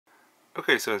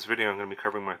Okay, so in this video I'm going to be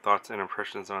covering my thoughts and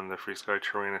impressions on the FrSky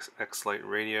Taranis X-Lite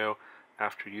radio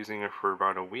after using it for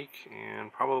about a week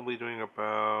and probably doing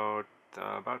about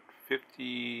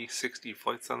 50-60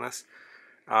 flights on this.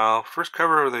 I'll first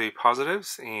cover the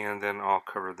positives and then I'll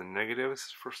cover the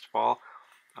negatives. First of all,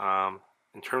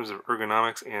 in terms of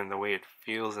ergonomics and the way it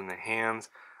feels in the hands,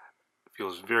 it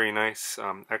feels very nice.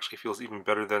 Actually feels even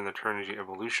better than the Turnigy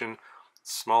Evolution.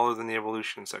 Smaller than the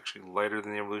Evolution. It's actually lighter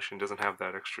than the Evolution. It doesn't have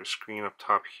that extra screen up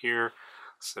top here.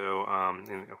 So,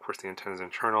 and of course the antenna is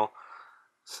internal.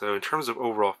 So in terms of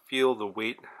overall feel, the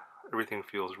weight, everything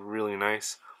feels really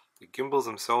nice. The gimbals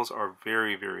themselves are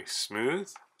very, very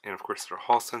smooth. And of course they're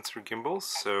Hall sensor gimbals.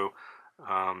 So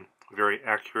very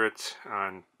accurate,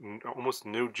 almost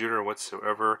no jitter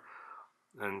whatsoever.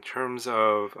 In terms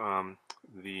of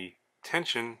the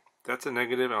tension, that's a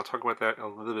negative. I'll talk about that a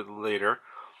little bit later.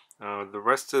 The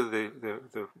rest of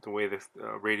the way the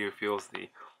radio feels, the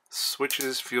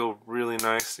switches feel really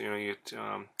nice. You know, you get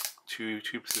two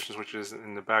position switches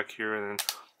in the back here, and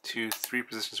then three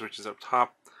position switches up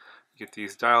top. You get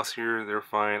these dials here; they're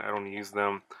fine. I don't use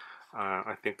them.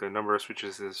 I think the number of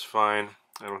switches is fine.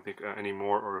 I don't think any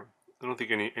more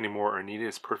are needed.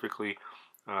 It's perfectly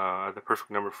the perfect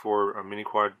number for mini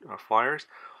quad flyers.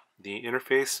 The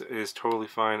interface is totally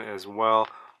fine as well.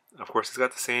 Of course, it's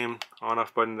got the same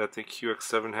on-off button that the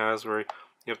QX7 has, where you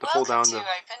have to hold down the.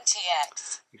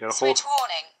 You gotta hold.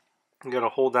 You gotta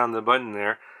hold down the button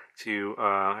there to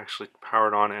actually power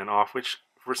it on and off, which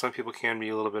for some people can be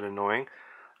a little bit annoying.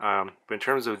 But in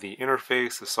terms of the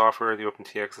interface, the software, the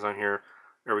OpenTX is on here.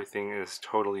 Everything is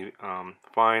totally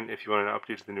fine. If you want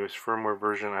to update to the newest firmware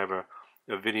version, I have a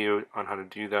video on how to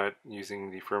do that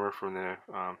using the firmware from the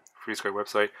FrSky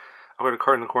website. I'll put a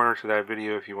card in the corner to that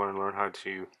video if you want to learn how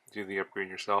to do the upgrade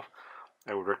yourself.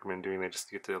 I would recommend doing that just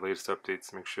to get the latest updates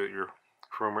to make sure that your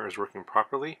firmware is working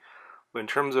properly. But in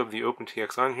terms of the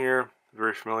OpenTX on here,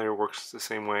 very familiar, works the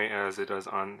same way as it does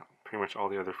on pretty much all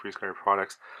the other FrSky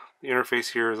products. The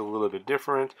interface here is a little bit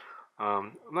different.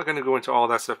 I'm not going to go into all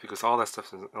that stuff because all that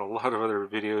stuff is in a lot of other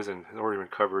videos and has already been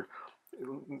covered.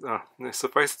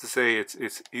 Suffice to say,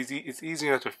 it's easy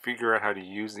enough to figure out how to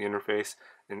use the interface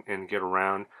and get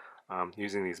around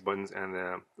using these buttons and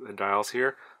the dials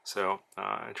here. So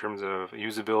in terms of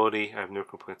usability, I have no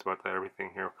complaints about that.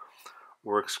 Everything here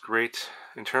works great.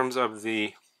 In terms of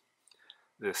the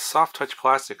soft touch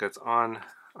plastic that's on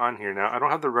here now, I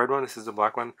don't have the red one. This is the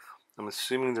black one. I'm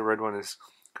assuming the red one has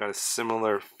got a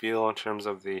similar feel in terms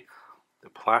of the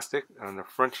plastic on the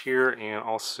front here, and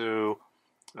also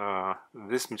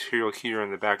this material here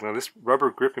in the back. Now this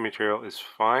rubber gripping material is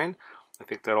fine. I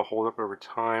think that'll hold up over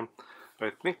time. But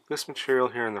I think this material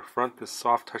here in the front, this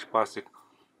soft touch plastic,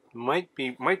 might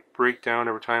break down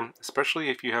over time, especially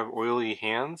if you have oily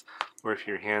hands or if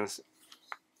your hands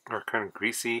are kind of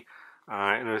greasy.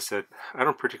 I noticed that I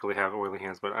don't particularly have oily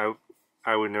hands, but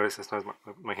I would notice that sometimes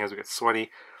my hands would get sweaty,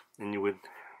 and you would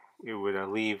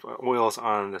leave oils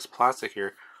on this plastic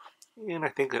here. And I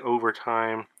think that over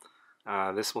time,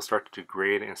 this will start to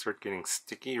degrade and start getting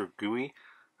sticky or gooey.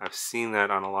 I've seen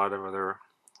that on a lot of other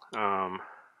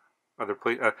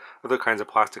other kinds of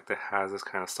plastic that has this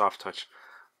kind of soft touch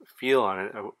feel on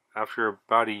it. After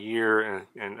about a year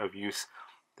and of use,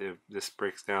 this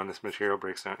material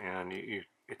breaks down, and it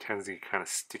tends to get kind of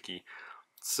sticky.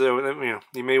 So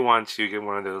you may want to get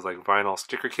one of those like vinyl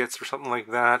sticker kits or something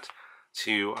like that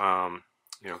to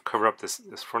cover up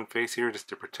this front face here just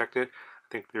to protect it. I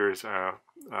think there's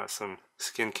some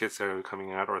skin kits that are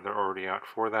coming out, or they're already out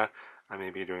for that. I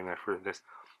may be doing that for this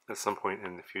at some point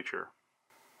in the future.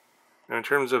 Now, in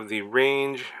terms of the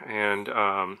range and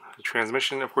the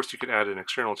transmission, of course, you could add an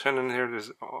external antenna in here.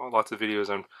 There's lots of videos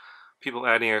on people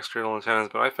adding external antennas,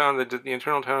 but I found that the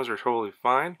internal antennas are totally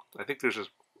fine. I think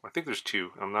there's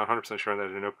two. I'm not 100% sure that I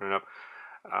didn't open it up.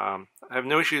 I have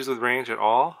no issues with range at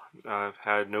all. I've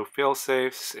had no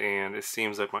fail-safes, and it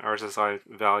seems like my RSSI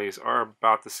values are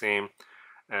about the same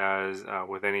as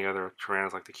with any other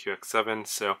Taranis like the QX7.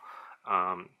 So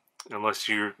unless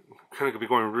you're going to be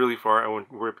going really far, I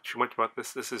wouldn't worry too much about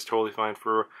this. This is totally fine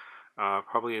for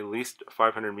probably at least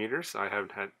 500 meters. I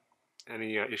haven't had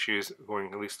any issues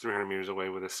going at least 300 meters away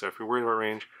with this. So if you're worried about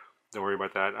range, don't worry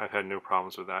about that. I've had no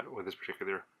problems with that with this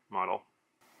particular model.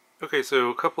 Okay, so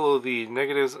a couple of the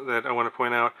negatives that I want to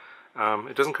point out.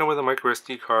 It doesn't come with a micro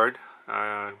SD card.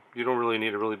 You don't really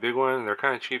need a really big one. They're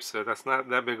kind of cheap, so that's not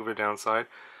that big of a downside.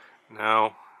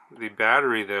 Now, the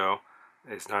battery, though,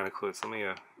 is not included. So let me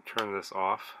turn this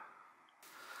off.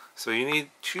 So you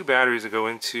need two batteries to go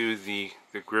into the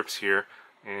grips here,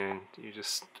 and you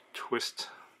just twist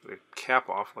the cap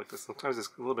off like this. Sometimes it's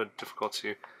a little bit difficult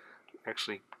to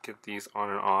actually get these on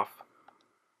and off.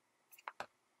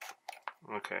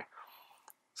 Okay.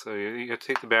 So you got to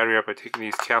take the battery out by taking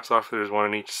these caps off. There's one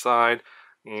on each side,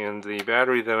 and the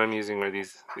battery that I'm using are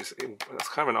these it's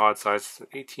kind of an odd size,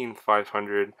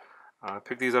 18500.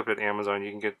 Pick these up at Amazon.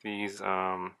 You can get these.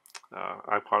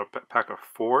 I bought a pack of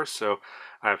 4, so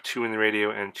I have 2 in the radio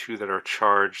and 2 that are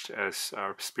charged as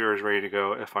spares ready to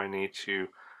go if I need to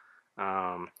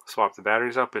swap the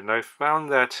batteries up. And I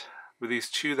found that with these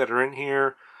 2 that are in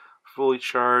here, fully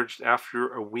charged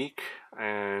after a week,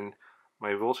 and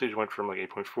my voltage went from like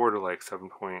 8.4 to like 7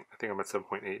 point, I think I'm at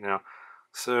 7.8 now.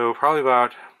 So probably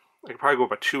about, I could probably go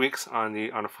about 2 weeks on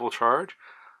a full charge.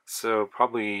 So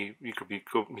probably you could be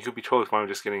totally fine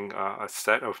with just getting a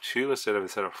set of 2 instead of a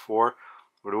set of 4.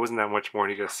 But it wasn't that much more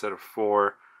to get a set of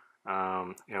 4.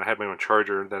 And I had my own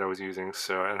charger that I was using.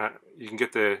 So you can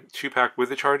get the 2-pack with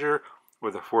the charger, or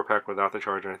the 4-pack without the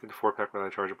charger. And I think the 4-pack without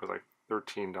the charger was like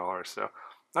 $13. So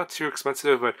not too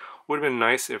expensive, but would have been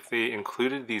nice if they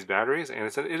included these batteries. And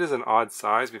it is an odd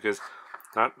size because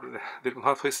a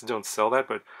lot of places don't sell that,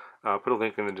 but put a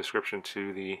link in the description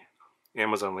to the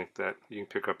Amazon link that you can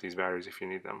pick up these batteries if you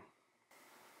need them.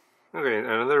 Okay,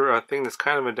 another thing that's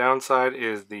kind of a downside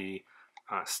is the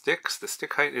sticks. The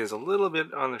stick height is a little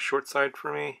bit on the short side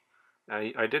for me.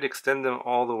 I did extend them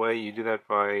all the way. You do that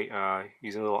by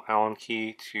using a little Allen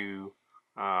key to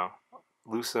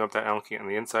loosen up that Allen key on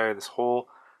the inside of this hole,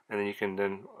 and then you can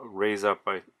then raise up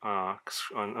by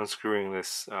unscrewing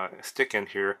this stick end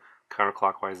here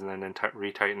counterclockwise, and then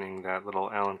retightening that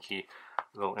little Allen key,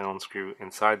 little Allen screw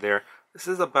inside there. This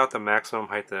is about the maximum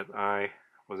height that I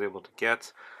was able to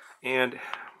get, and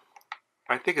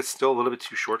I think it's still a little bit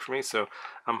too short for me, so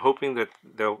I'm hoping that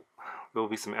there'll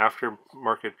be some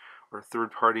aftermarket or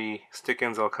third-party stick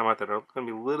ends that'll come out that are going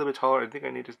to be a little bit taller. I think I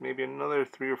need just maybe another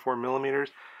 3 or 4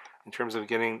 millimeters in terms of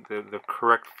getting the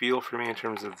correct feel for me in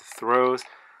terms of the throws.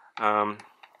 Yeah,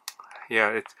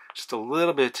 it's just a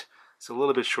little bit. It's a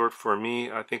little bit short for me.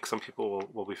 I think some people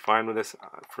will be fine with this.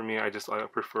 For me, I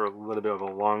prefer a little bit of a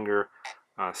longer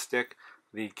stick.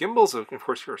 The gimbals, of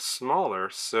course, are smaller.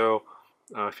 So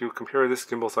if you compare this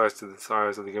gimbal size to the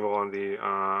size of the gimbal on the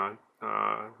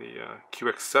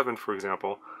QX7, for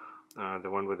example, the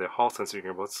one with the Hall sensor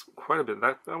gimbal, it's quite a bit.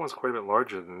 That one's quite a bit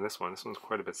larger than this one. This one's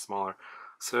quite a bit smaller.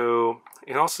 So,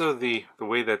 and also the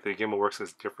way that the gimbal works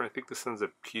is different. I think this one's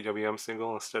a PWM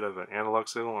signal instead of an analog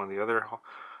signal on the other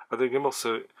gimbal.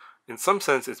 So in some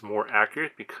sense it's more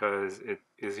accurate because it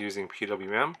is using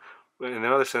PWM, but in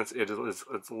another sense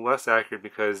it's less accurate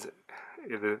because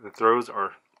the throws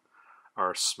are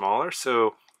smaller.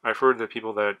 So I've heard that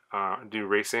people that do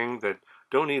racing that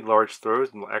don't need large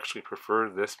throws will actually prefer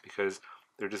this because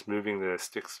they're just moving the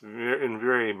sticks in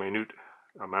very minute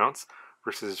amounts,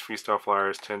 versus freestyle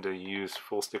flyers tend to use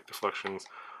full stick deflections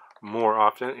more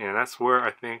often. And that's where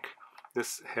I think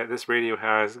this radio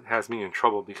has me in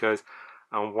trouble, because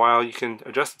while you can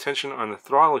adjust the tension on the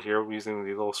throttle here using the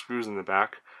little screws in the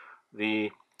back,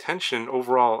 the tension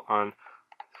overall on,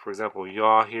 for example,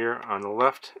 yaw here on the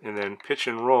left and then pitch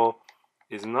and roll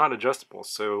is not adjustable.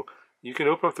 So you can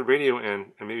open up the radio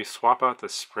and maybe swap out the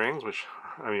springs, which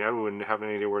I mean I wouldn't have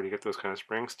any idea where to get those kind of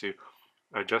springs to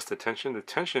adjust the tension. The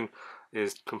tension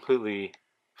is completely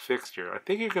fixed here. I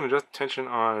think you can adjust the tension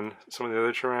on some of the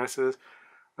other Taranises,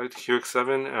 like the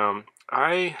QX7.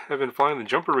 I have been flying the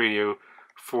jumper radio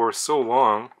for so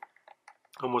long,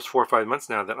 almost 4 or 5 months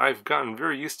now, that I've gotten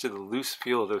very used to the loose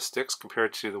feel of those sticks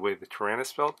compared to the way the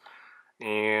Taranis felt.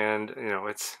 And you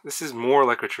know, this is more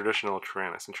like a traditional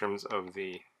Taranis in terms of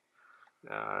the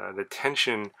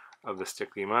tension of the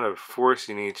stick, the amount of force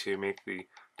you need to make the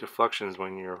deflections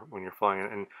when you're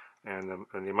flying, and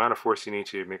the amount of force you need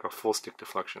to make a full stick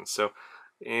deflection. So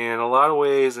in a lot of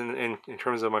ways, in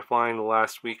terms of my flying the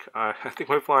last week, I think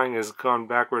my flying has gone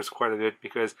backwards quite a bit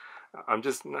because I'm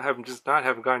just not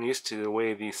have gotten used to the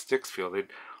way these sticks feel.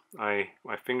 My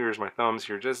fingers, my thumbs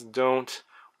here just don't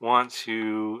want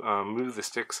to move the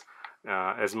sticks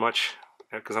as much,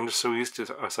 because I'm just so used to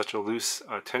such a loose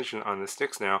tension on the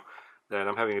sticks now that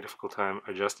I'm having a difficult time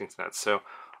adjusting to that. So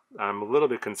I'm a little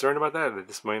bit concerned about that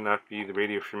this might not be the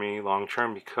radio for me long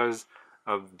term because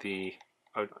of the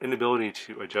inability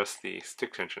to adjust the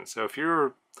stick tension. So if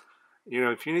you're,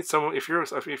 if you need someone, if you're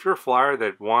a flyer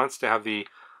that wants to have the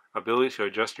ability to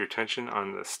adjust your tension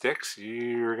on the sticks,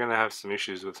 you're gonna have some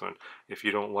issues with one if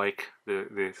you don't like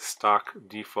the stock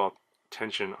default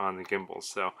tension on the gimbals.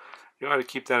 So you ought to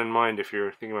keep that in mind if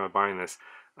you're thinking about buying this.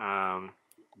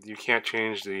 You can't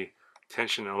change the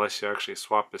tension unless you actually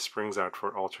swap the springs out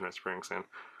for alternate springs, and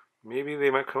maybe they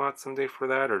might come out someday for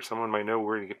that, or someone might know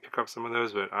where to pick up some of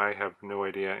those, but I have no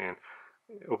idea. And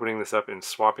opening this up and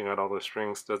swapping out all those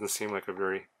strings doesn't seem like a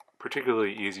very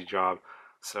particularly easy job.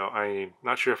 So I'm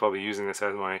not sure if I'll be using this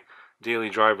as my daily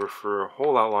driver for a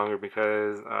whole lot longer,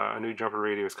 because a new jumper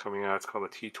radio is coming out. It's called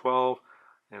the T12,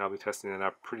 and I'll be testing it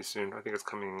out pretty soon. I think it's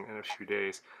coming in a few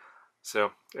days.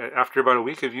 So after about a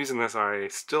week of using this, I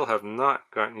still have not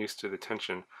gotten used to the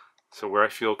tension. So where I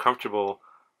feel comfortable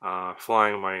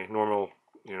flying my normal,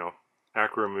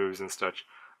 acro moves and such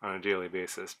on a daily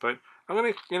basis. But I'm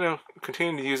going to,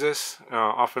 continue to use this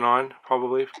off and on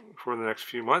probably for the next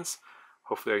few months.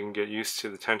 Hopefully I can get used to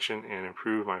the tension and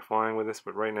improve my flying with this.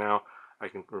 But right now I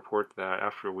can report that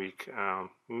after a week,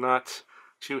 not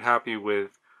too happy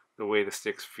with the way the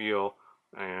sticks feel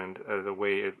and the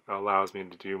way it allows me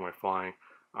to do my flying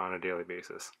on a daily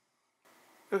basis.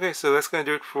 Okay, so that's going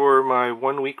to do it for my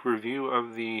 1 week review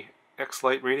of the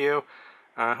X-Lite radio.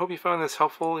 I hope you found this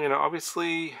helpful.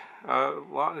 Obviously,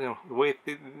 the way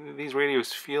these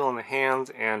radios feel in the hands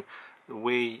and the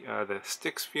way the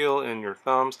sticks feel in your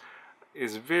thumbs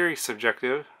is very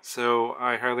subjective. So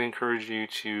I highly encourage you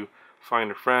to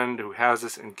find a friend who has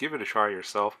this and give it a try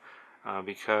yourself,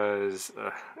 because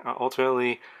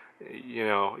ultimately,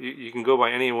 you can go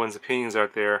by anyone's opinions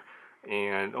out there,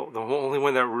 and the only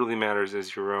one that really matters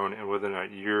is your own, and whether or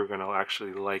not you're going to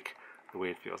actually like the way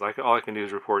it feels. All I can do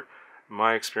is report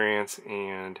my experience,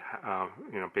 and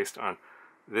based on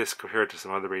this compared to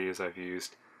some other radios I've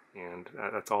used, and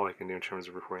that's all I can do in terms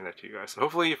of reporting that to you guys. So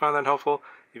hopefully you found that helpful.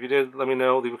 If you did, let me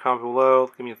know. Leave a comment below,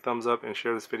 give me a thumbs up, and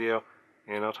share this video,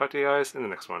 and I'll talk to you guys in the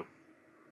next one.